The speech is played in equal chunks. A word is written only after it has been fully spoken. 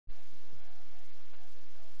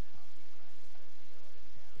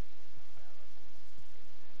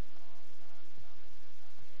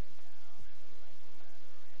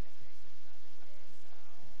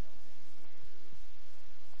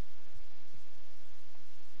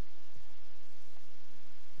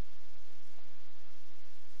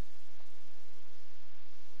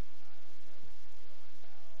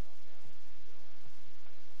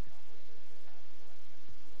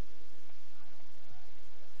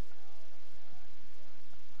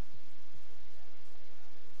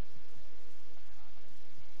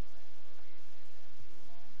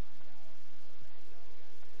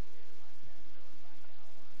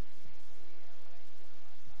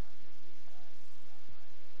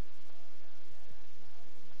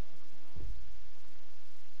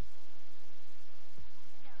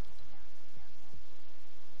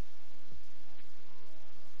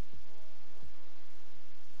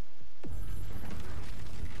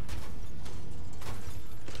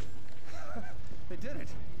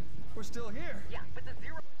we're still here. Yeah, but the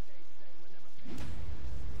zero...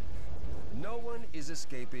 No one is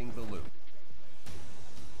escaping the loop.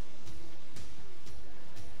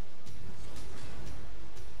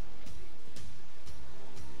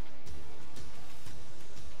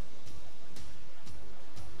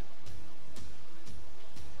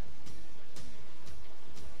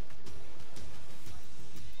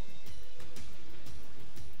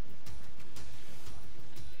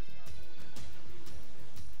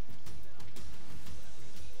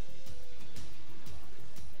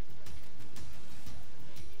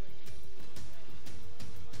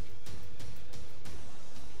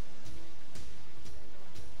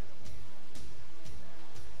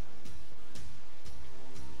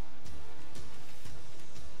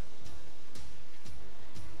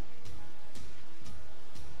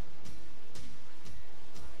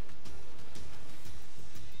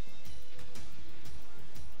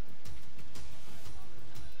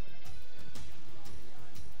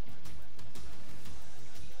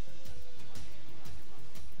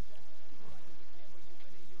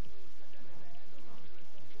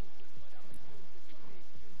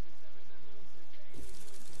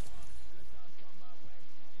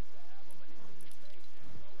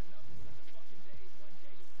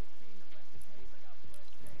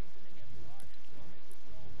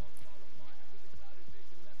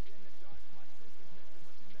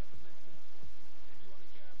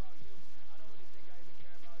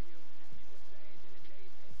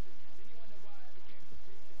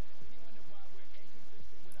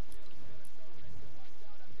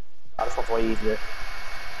 This one's way easier.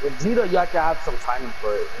 With Zeta, you have to have some timing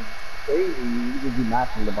for it. It's crazy. You can be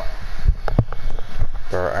mashing the button.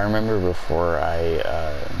 Bro, I remember before I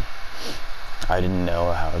didn't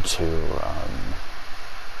know how to,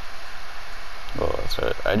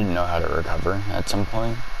 I didn't know how to recover at some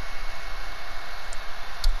point.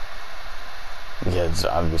 Because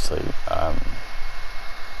obviously,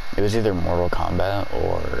 it was either Mortal Kombat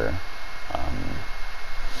or,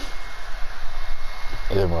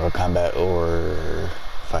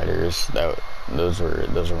 Fighters. Those were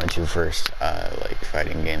my two first like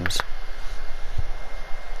fighting games.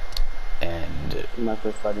 And my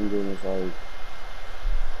first fighting game was like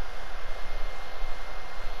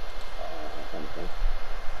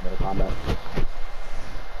Mortal Kombat.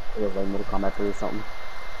 It was like Mortal Kombat 3 or something.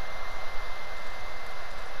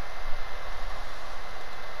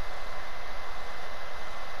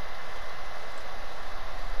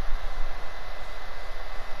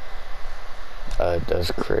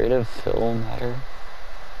 Does creative fill matter?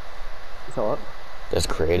 So what? Does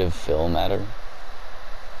creative fill matter?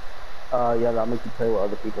 Yeah, that'll make you play with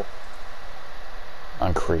other people.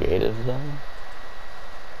 On creative, though?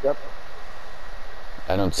 Yep.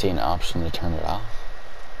 I don't see an option to turn it off.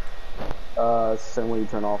 Same way you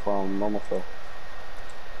turn off normal fill.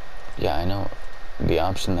 Yeah, I know. The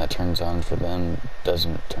option that turns on for them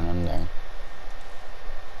doesn't turn on there.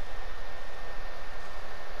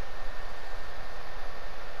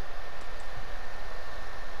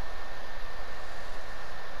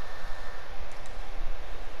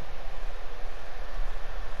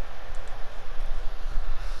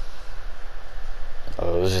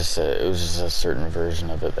 Oh, it was just a certain version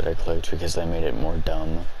of it that I clicked because they made it more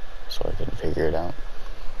dumb, so I couldn't figure it out.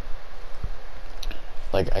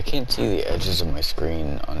 Like, I can't see the edges of my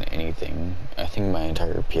screen on anything. I think my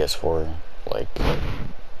entire PS4, like...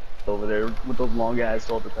 Over there with those long ass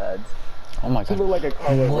shoulder pads. Oh my god. You look like a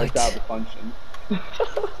color worked out the function.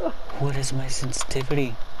 What is my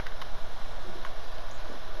sensitivity?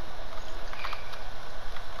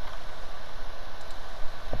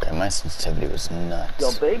 Okay, my sensitivity was nuts.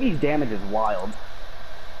 Yo, baby's damage is wild.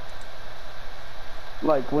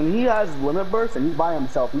 Like, when he has limit burst and he's by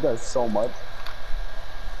himself, he does so much.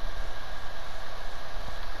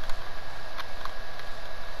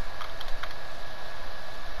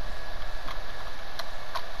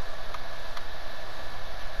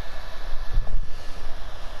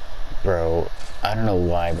 Bro, I don't know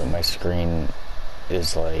why, but my screen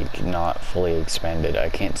is like not fully expanded. I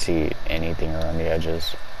can't see anything around the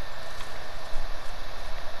edges.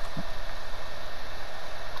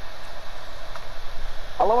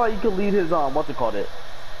 I love how you can lead his what's it called it?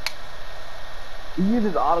 He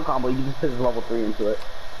uses auto combo, you can just put his level 3 into it.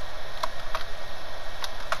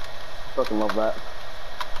 Fucking love that.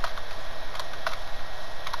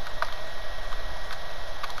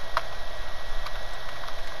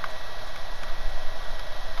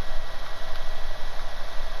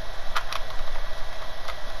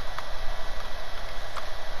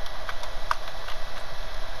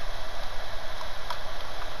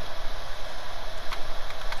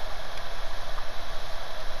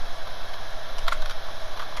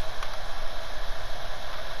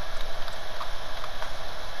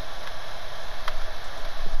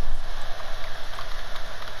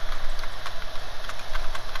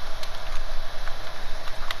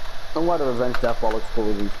 Don't why the Revenge Deathball looks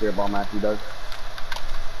cooler than Spirit Ball Matthew does.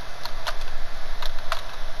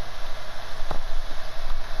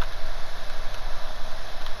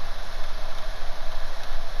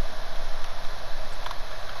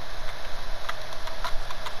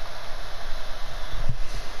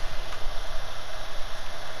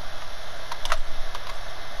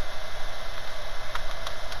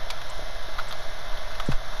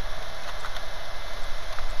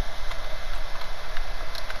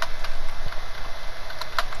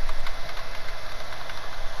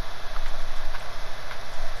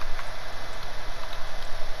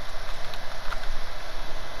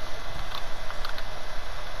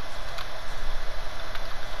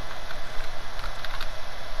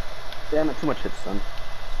 Damn it, too much hits, son.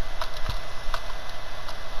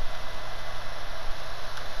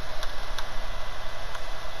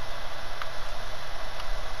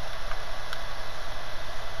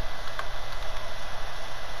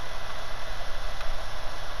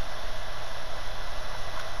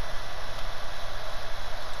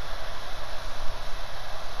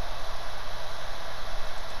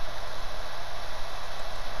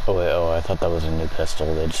 Oh wait, oh, I thought that was a new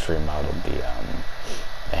pistol. They just remodeled the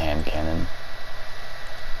hand cannon.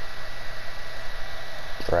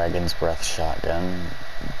 Dragon's Breath shotgun.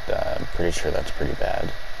 Pretty sure that's pretty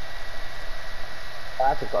bad.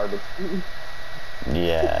 That's a garbage.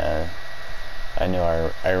 Yeah, I knew.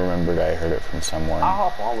 I remembered. I heard it from someone. I'll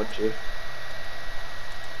hop on with you. You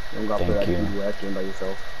don't gotta play Thank that you. TV ass game by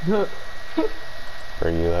yourself. Or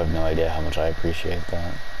you have no idea how much I appreciate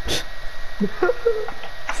that.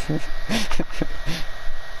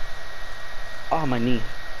 Oh, my knee.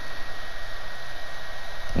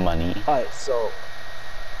 Money. Alright, so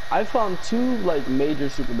I found two like major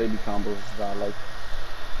super baby combos that I like.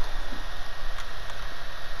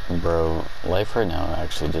 Bro, life right now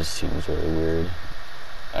actually just seems really weird.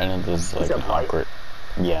 I know this is like it an life? awkward...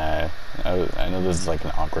 Yeah, I know this is like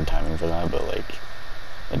an awkward timing for that, but like,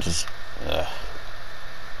 it just...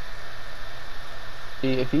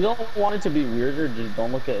 If you don't want it to be weirder, just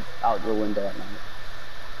don't look out your window at night.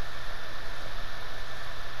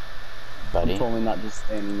 Buddy? I'm totally not just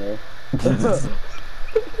standing there. Oh,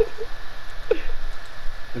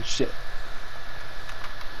 shit.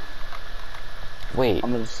 Wait.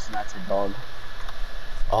 I'm gonna snatch your dog.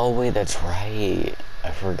 Oh wait, that's right.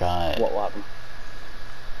 I forgot. What happened?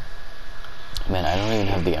 Man, I don't even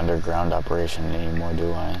have the underground operation anymore,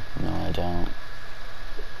 do I? No, I don't.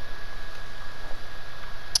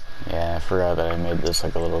 Yeah, I forgot that I made this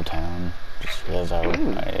like a little town. Just because I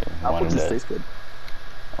wanted to... Tastes good.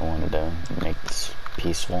 I wanted to make this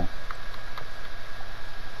peaceful.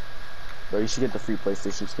 Bro, you should get the free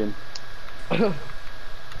PlayStation skin.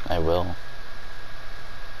 I will.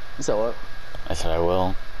 You said what? I said I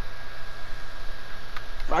will.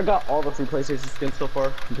 I got all the free PlayStation skins so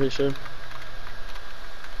far, I'm pretty sure.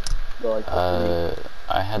 But, like,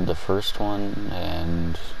 I had the first one,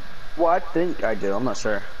 and... well, I think I do, I'm not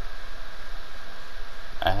sure.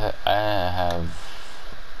 I have...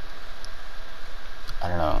 I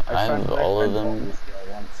don't know. I have all of them.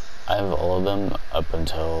 I have all of them up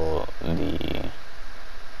until like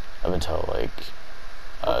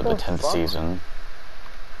the 10th season.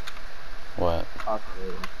 What?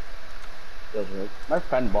 My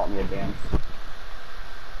friend bought me a dance.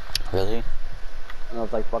 Really? And I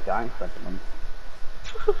was like, fuck it, I ain't spending money.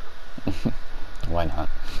 Why not?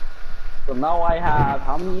 So now I have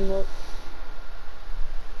how many emotes?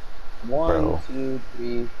 1, Bro. 2,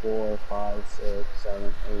 3, 4, 5, 6,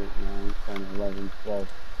 7, 8, 9, 10, 11, 12.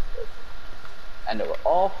 And they were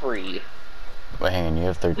all free. Wait, hang on, you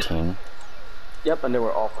have 13? Yep, and they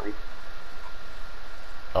were all free.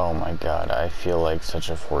 Oh my god, I feel like such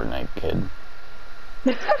a Fortnite kid.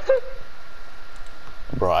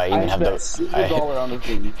 Bro, I even have the... $1 on the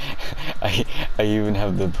thing. I even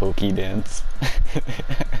have the Pokey dance.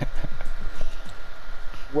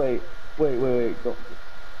 Wait. Don't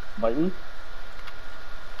bite me?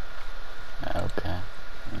 Okay.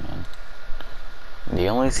 Hang on. The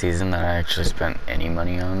only season that I actually spent any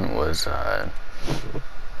money on was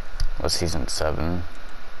season 7.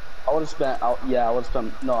 I would have spent, yeah, I would have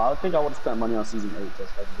spent, no, I think I would have spent money on season 8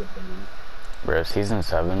 just like a good thing. Bro, season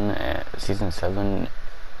 7,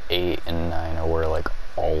 8, and 9 are where like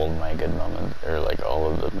all of my good moments, or like all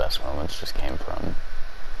of the best moments just came from.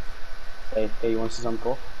 Hey, you want to see something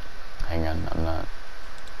cool? Hang on, I'm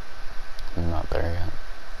not there yet.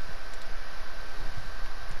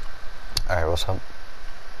 Alright, what's up?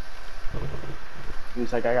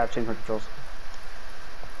 He's like, I gotta change my controls.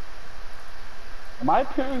 Am I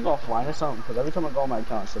appearing offline or something? Because every time I go on my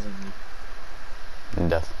account, it says me.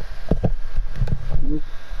 Death.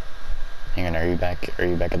 Hang on, are you back? Are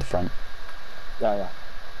you back at the front? Yeah.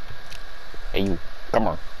 Hey, you. Come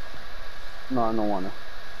on. No, I don't wanna.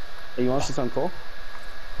 Hey, you wanna see something cool?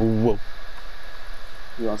 Whoa.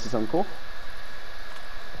 You wanna see something cool?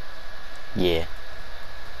 Yeah.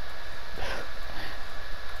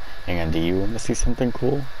 Hang on, do you want to see something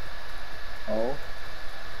cool? Oh.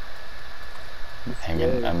 Hang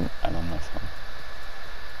on, I'm on my phone.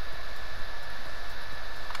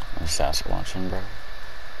 I'm Sasquatching, bro.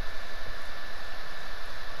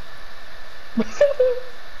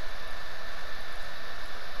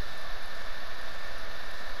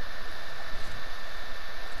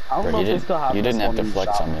 I don't Bro, know you if they still have this didn't have one to in the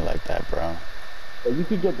flex shop. on me like that, bro. But you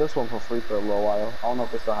could get this one for free for a little while. I don't know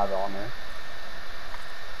if they still have it on there.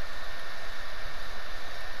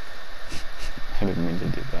 I didn't mean to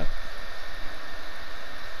do that.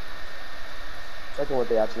 Check out what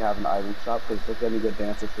they actually have in the item shop, because look at me get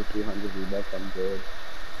dances for 300 V-Bucks, I'm good.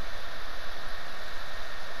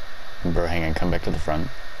 Bro, hang on, come back to the front.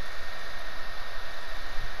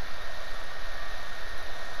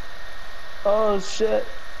 Oh shit!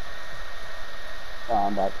 Oh,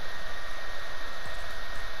 I'm back.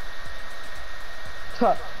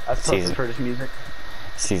 That's perfect for this music.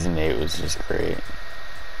 Season 8 was just great.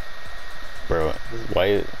 Bro,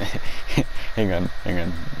 why... hang on.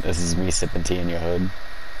 This is me sipping tea in your hood.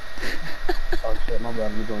 Oh shit, my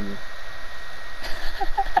bad, I'm joining you.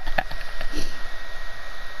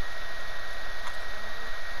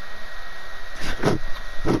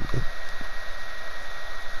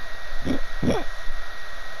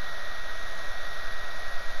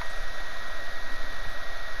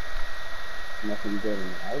 Nothing good in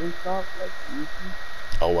the item shop, like easy.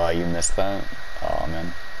 Oh wow, you missed that? Oh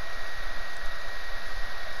man.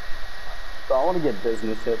 So I want to get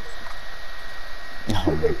business hits.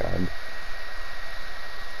 Oh my god.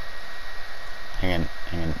 Hang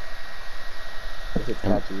on. If it's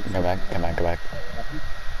catchy. Come back. I'm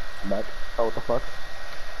back. Oh, what the fuck?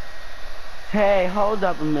 Hey, hold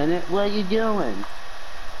up a minute. What are you doing?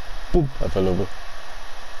 Boom, I fell over.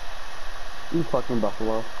 You fucking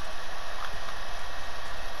buffalo.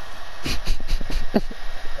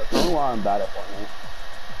 Tell me why I'm bad at Fortnite.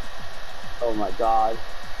 Oh my god.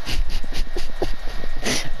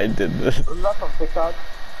 I did this. Isn't that from TikTok?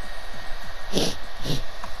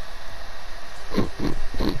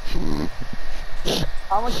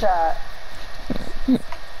 I'm a cat.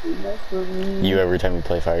 Next to me. You every time you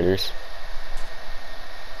play fighters?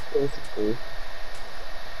 Basically.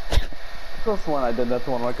 That's the one I did that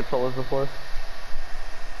to one of my controllers before.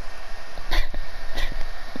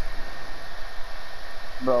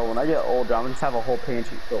 Bro, when I get older, I'm gonna just have a whole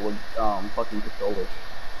pantry filled with fucking controllers.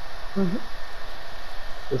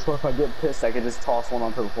 This way, if I get pissed, I can just toss one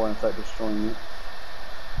onto the floor and start destroying it.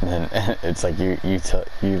 And then it's like you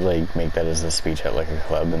like make that as a speech at like a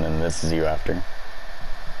club, and then this is you after.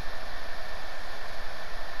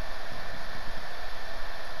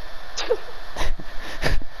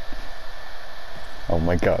 Oh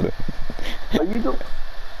my god. Are you do?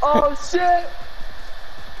 Oh shit!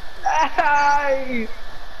 Hey!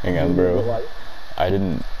 Hang on, bro. I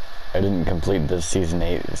didn't complete the season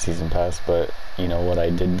 8 season pass, but you know what I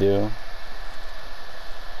did do?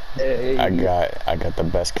 Hey. I got the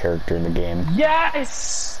best character in the game.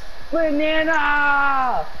 Yes!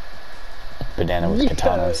 Banana! Banana with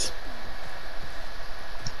katanas.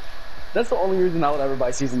 That's the only reason I would ever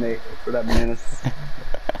buy season 8 for that bananas.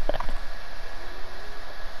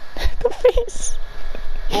 The face.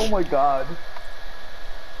 Oh my god.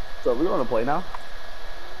 So we wanna play now?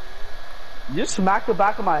 You just smacked the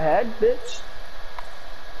back of my head, bitch.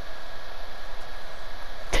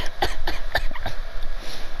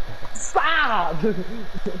 Stop!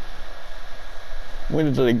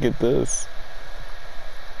 When did I get this?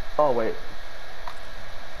 Oh wait.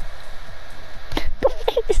 The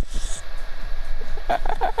face.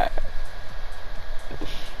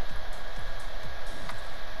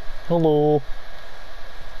 Hello.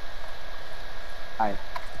 Hi.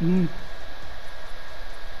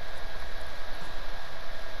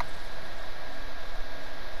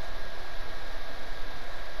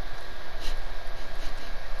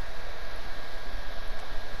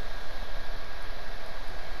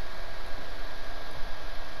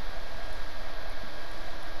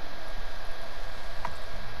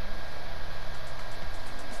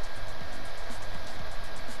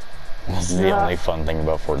 This is the only fun thing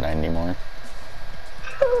about Fortnite anymore.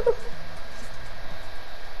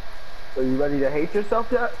 So you ready to hate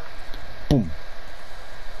yourself yet? Boom.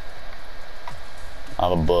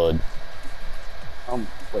 I'm a bud.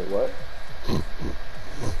 Wait, what?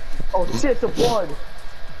 Oh shit, the blood!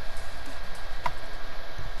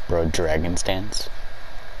 Bro, Dragon stance.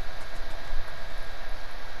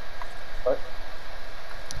 What?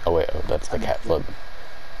 Oh wait, oh that's the cat flip.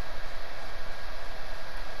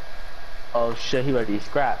 Oh shit, he ready to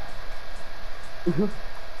scrap.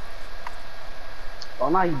 Oh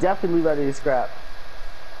no, he definitely ready to scrap.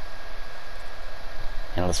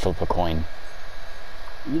 And let's flip a coin.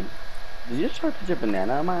 Did you just try to put your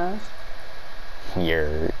banana on my ass?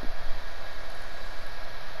 You're...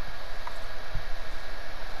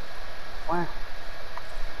 What?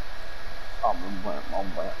 Oh,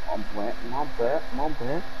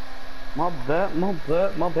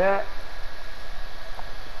 my bad.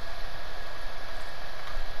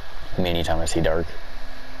 Anytime I see dark.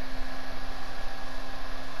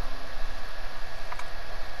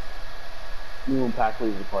 You and Pac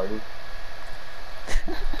leave the party.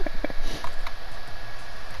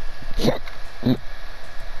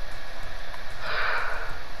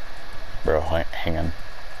 Bro, hang on.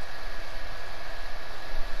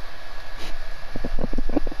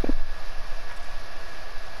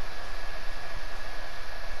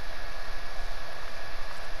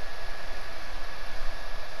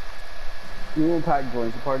 You and Pac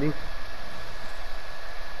joins the party.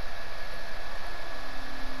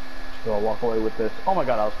 So I'll walk away with this. Oh my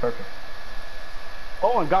god, that was perfect.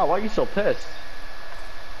 Oh my god, why are you so pissed?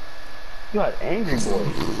 You had angry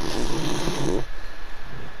boy.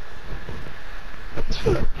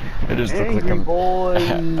 I just look Angry like boy.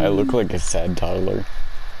 I look like a sad toddler.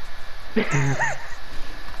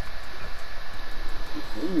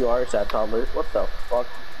 You are a sad toddler. What the fuck?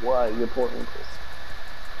 Why are you reporting this?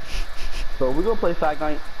 So we're gonna play Fact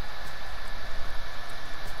Night.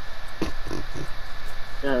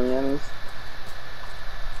 You know what I mean?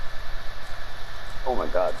 Oh my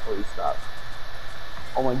god, please stop.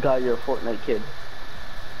 Oh my god, you're a Fortnite kid.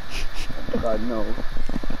 Oh my god, no.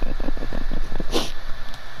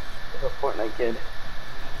 You're a Fortnite kid.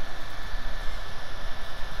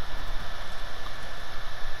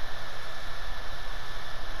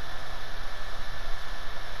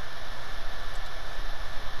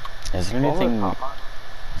 Is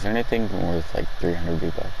there anything worth like 300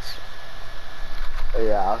 V-Bucks? Oh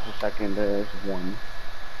yeah, I was just checking, there's one.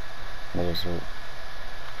 What is it?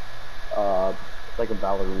 It's like a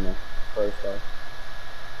ballerina first though.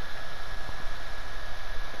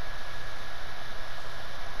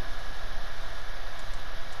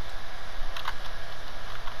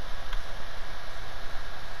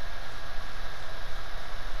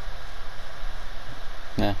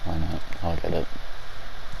 Yeah, why not? I'll get it.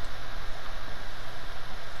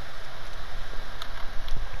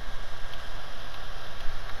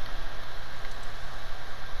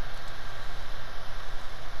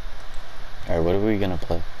 Alright, what are we gonna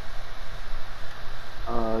play?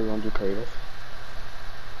 You wanna do creative?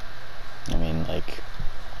 I mean, like...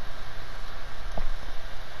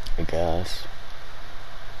 I guess.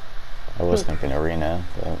 I was thinking arena,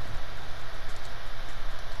 but...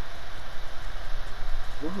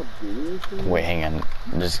 Wait, hang on.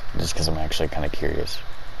 Just because I'm actually kind of curious.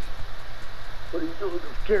 What are you doing?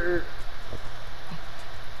 I'm scared.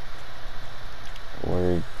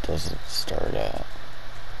 Where does it start at?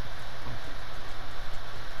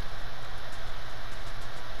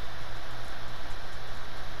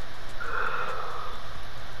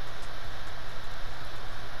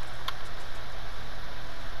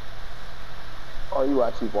 Oh, you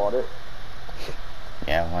actually bought it?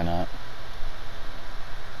 Yeah, why not?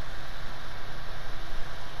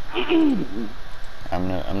 I'm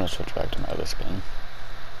gonna switch back to my other skin.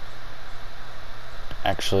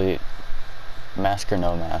 Actually, mask or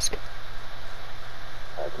no mask?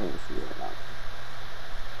 I can't see it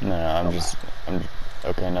now. No, I'm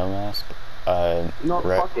okay, no mask. No,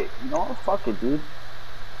 fuck it. No, fuck it, dude.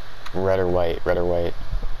 Red or white? Red or white?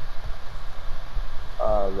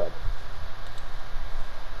 Red.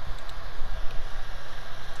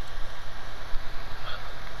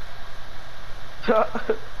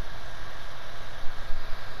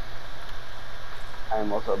 I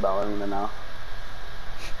am also a ballerina now.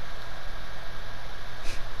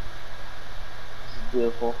 This is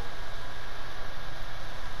beautiful.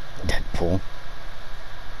 Deadpool.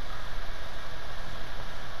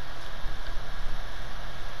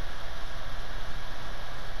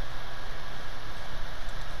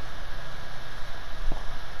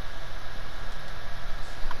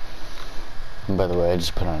 By the way, I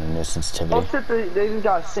just put on a new sensitivity. Oh shit, they even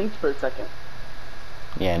got synced for a second.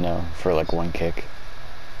 Yeah, no, for like one kick.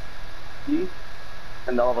 See?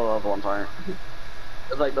 And all the other ones aren't.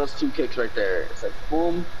 It's like those two kicks right there. It's like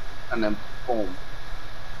boom, and then boom.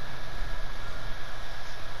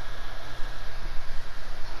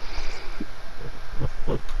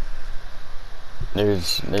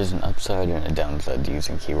 There's an upside and a downside to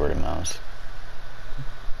using keyboard and mouse.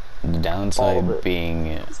 The All of downside it.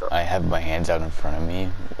 being I have my hands out in front of me,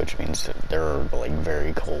 which means that they're like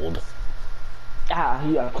very cold. Ah,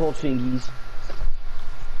 yeah, cold fingies.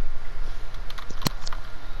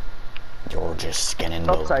 You're just skin and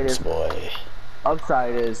Upside bones, is boy.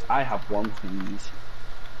 upside is I have warm fingies.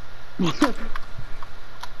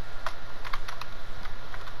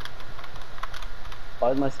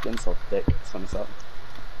 Why is my skin so thick? Sun's up.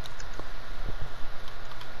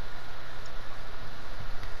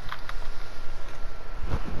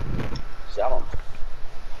 Sell 'em.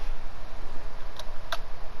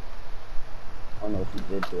 I don't know what you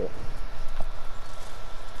did to it.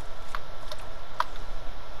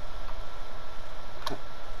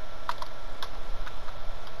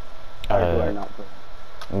 Or do I not do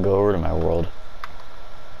Go over to my world.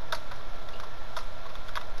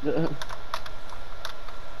 it?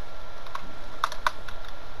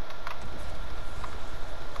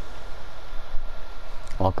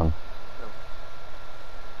 Welcome.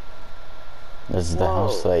 This is the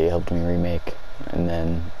house that you helped me remake, and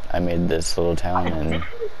then I made this little town, and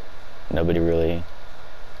nobody really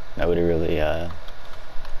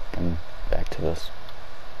come back to this.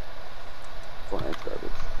 Fortnite's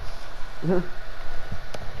garbage.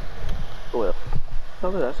 Oh, yeah.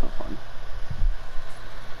 Oh, that's not fun.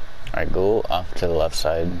 Alright, go off to the left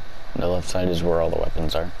side. The left side is where all the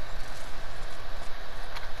weapons are.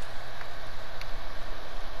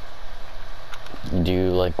 Do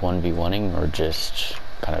you like 1v1ing or just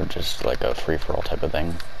kind of just like a free-for-all type of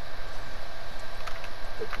thing?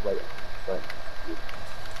 Right.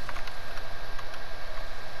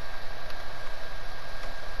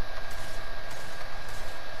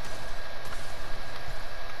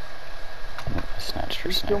 I snatched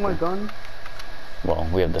your You steal my sniper. gun? Well,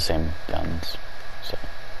 we have the same guns, so.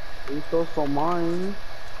 You stole mine.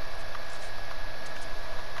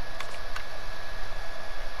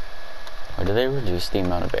 Or did they reduce the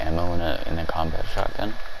amount of ammo in a combat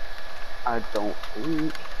shotgun? I don't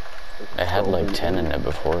think. I had like 10 in it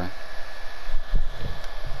before.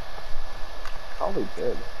 Probably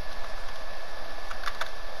did.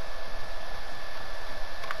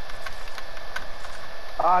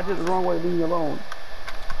 Ah, I did the wrong way, leave me alone.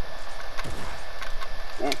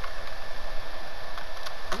 Eh.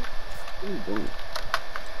 What are you doing?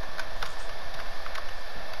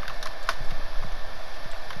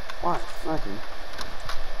 Why? Nothing.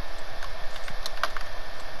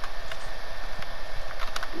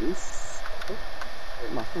 Yes.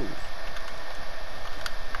 Where's my phone?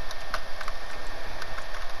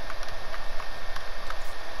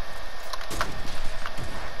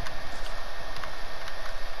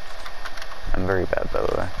 I'm very bad, by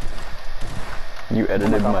the way. You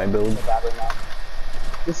edited my build?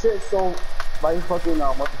 This shit is so, my fucking,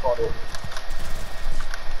 what's it called it?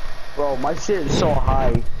 Bro, my shit is so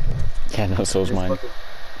high. Yeah, no, so is mine.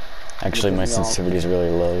 Actually, my sensitivity is really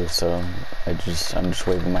low, so I'm just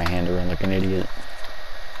waving my hand around like an idiot.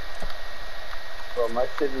 Bro, my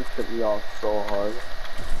shit just took me off so hard.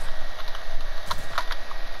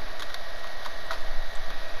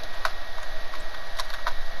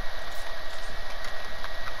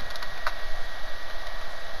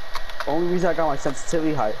 Only reason I got my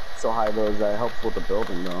sensitivity so high though is that it helps with the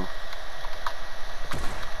building though.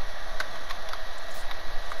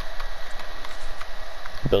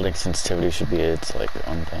 Building sensitivity should be its like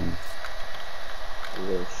own thing. I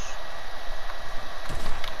wish.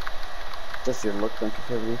 Just your look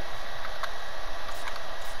sensitivity.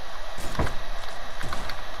 I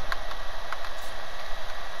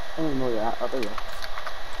don't even know where you're at. Oh, there you go.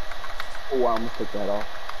 Oh, I almost took that off.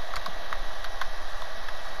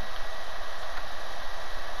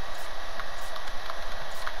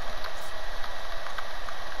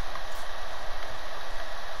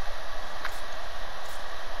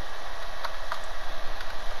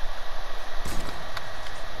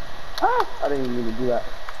 Ah! I didn't even mean to do that.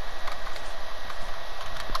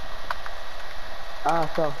 Ah, I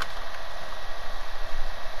fell.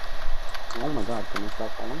 Oh my god, can I stop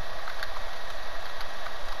falling?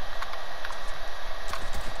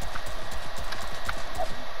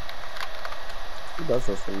 Who does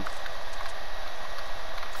those things?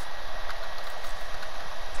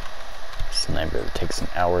 Sniper takes an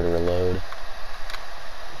hour to reload.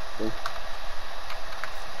 Okay.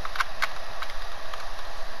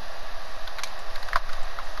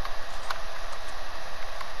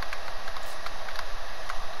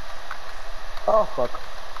 Oh fuck.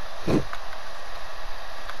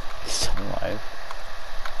 He's still alive.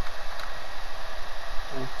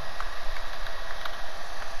 Oh.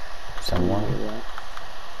 Someone. Yeah.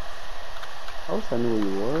 I wish I knew where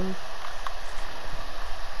you were.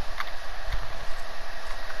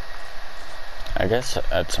 I guess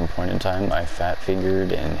at some point in time I fat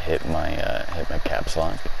fingered and hit my caps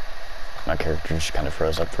lock. My character just kind of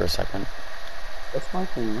froze up for a second. That's my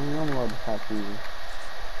thing. I'm allowed to fat finger.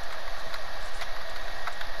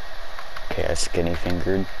 Okay, I skinny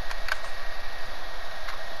fingered.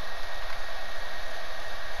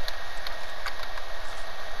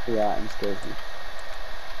 Yeah, I'm scared of you.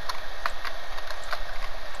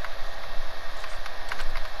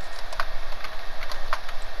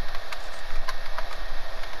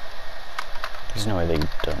 There's no way they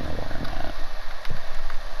don't know where I'm at.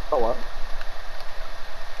 Oh, what?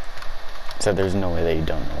 So there's no way they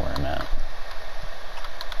don't know where I'm at.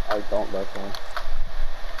 I don't, that's all.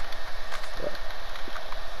 Yeah.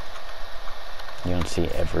 You don't see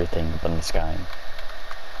everything up in the sky.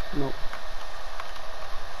 Nope.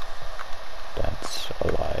 That's a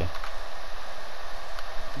lie.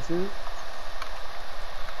 You see it?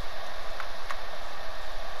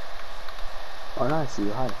 Oh, now I see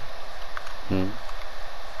you. Hi.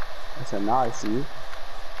 I said, now I see you.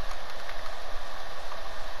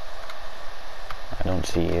 I don't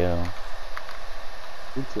see you.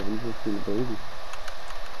 Me too. I'm just being a baby.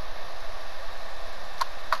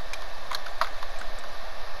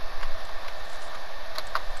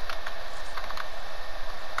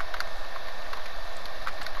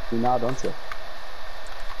 You now, don't you?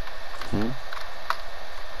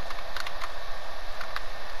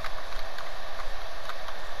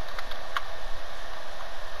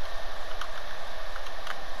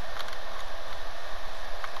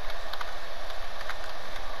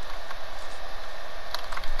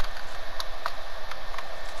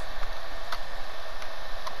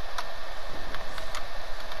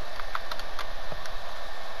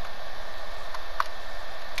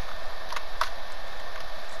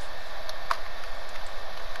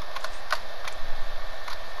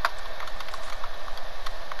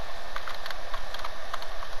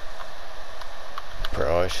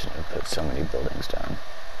 Bro, I shouldn't have put so many buildings down.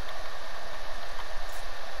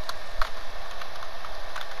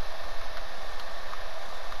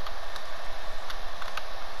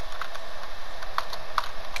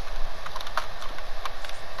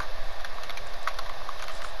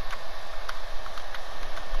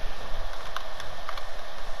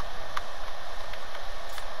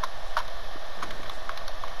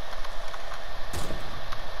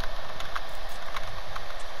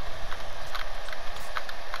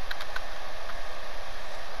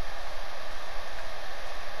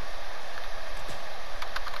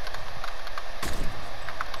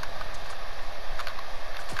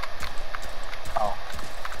 Oh.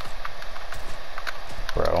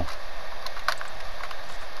 Bro.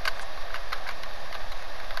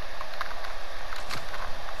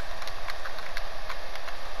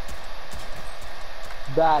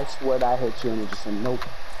 That's what I hit you and you just said nope.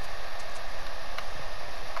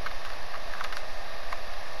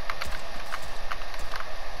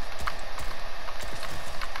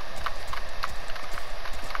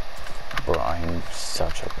 Bro, I'm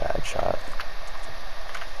such a bad shot.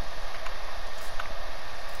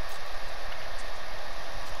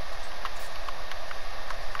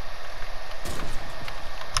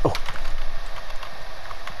 Oh!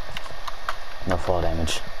 No fall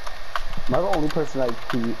damage. Am I the only person I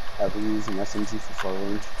keep ever using SMG for far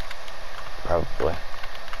range? Probably.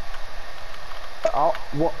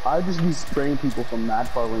 I just be spraying people from mad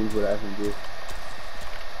far range with SMG.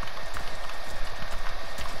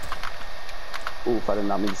 Ooh, if I did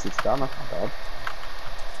not mean to 6 down, that's not bad.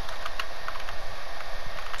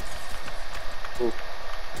 Ooh.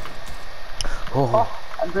 Oh. Oh,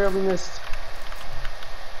 I barely missed.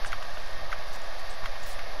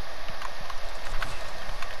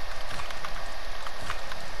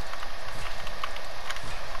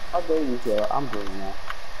 How dare you feel I'm doing that.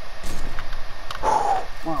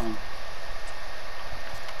 Wow.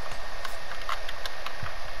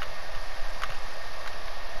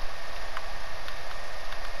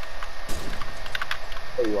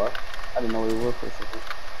 There you are. I didn't know where you were for a second.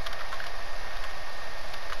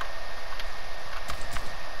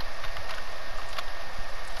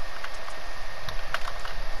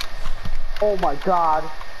 Oh my god.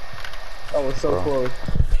 That was so Bro. close.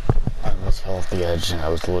 I almost fell off the edge and I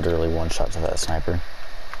was literally one shot to that sniper.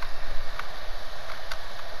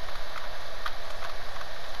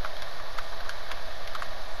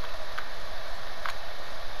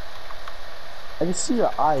 I can see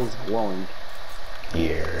your eyes glowing.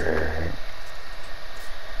 Here.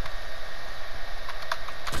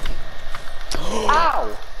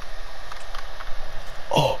 Ow!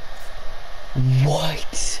 Oh!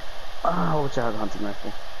 What? Ow, wish I had a hunting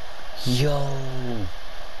rifle. Yo.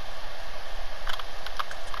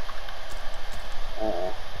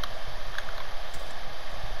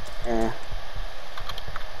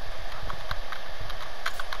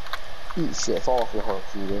 Eat shit, fall off your horse,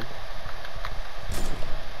 nigga.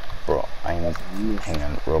 Bro, hang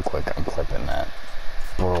on real quick, I'm clipping that.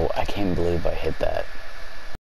 Bro, I can't believe I hit that.